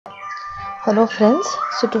Hello friends,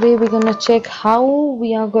 so today we're gonna check how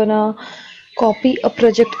we are gonna copy a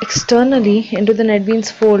project externally into the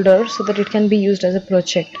Netbeans folder so that it can be used as a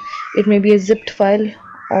project. It may be a zipped file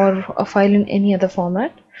or a file in any other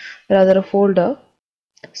format, rather a folder.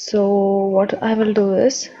 So what I will do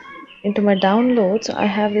is, into my downloads I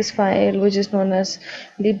have this file which is known as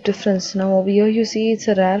leap difference. Now over here you see it's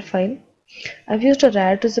a rar file. I've used a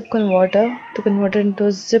rar to zip converter to convert it into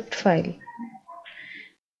a zipped file.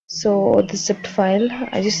 So the zipped file,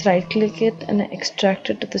 I just right click it and extract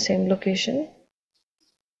it to the same location.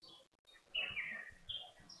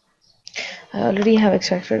 I already have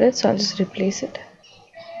extracted it, so I'll just replace it.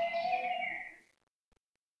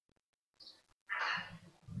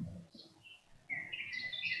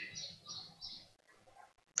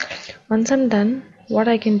 Once I'm done, what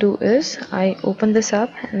I can do is I open this up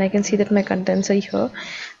and I can see that my contents are here.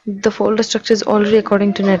 The folder structure is already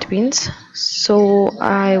according to Netbeans, so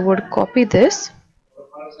I would copy this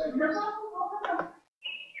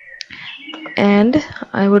and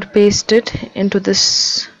I would paste it into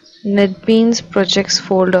this Netbeans projects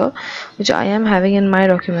folder which I am having in my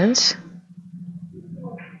documents.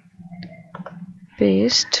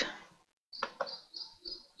 Paste.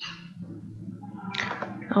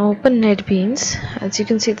 Now open Netbeans. As you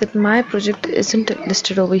can see that my project isn't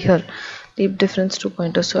listed over here, leap difference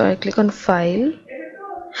 2.0. So I click on file.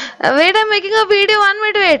 Wait, I'm making a video, 1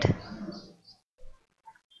 minute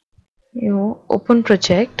wait. Open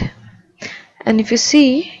project, and if you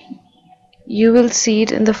see, you will see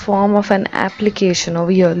it in the form of an application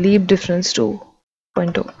over here, leap difference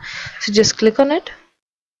 2.0. So just click on it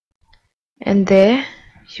and there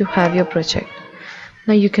you have your project.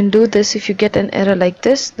 Now you can do this. If you get an error like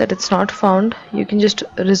this that it's not found, you can just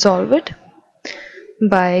resolve it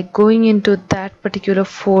by going into that particular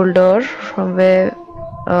folder from where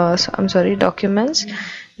documents,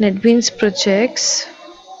 Netbeans projects,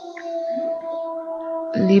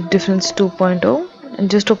 leap difference 2.0, and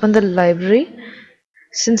just open the library.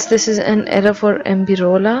 Since this is an error for MB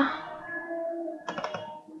roller,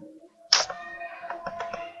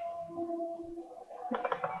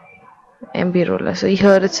 so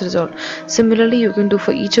here it's resolved. Similarly you can do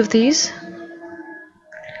for each of these.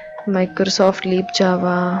 Microsoft Leap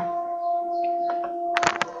Java,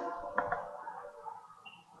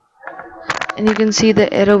 and you can see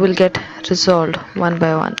the error will get resolved one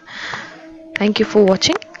by one. Thank you for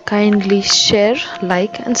watching. Kindly share,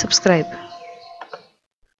 like and subscribe.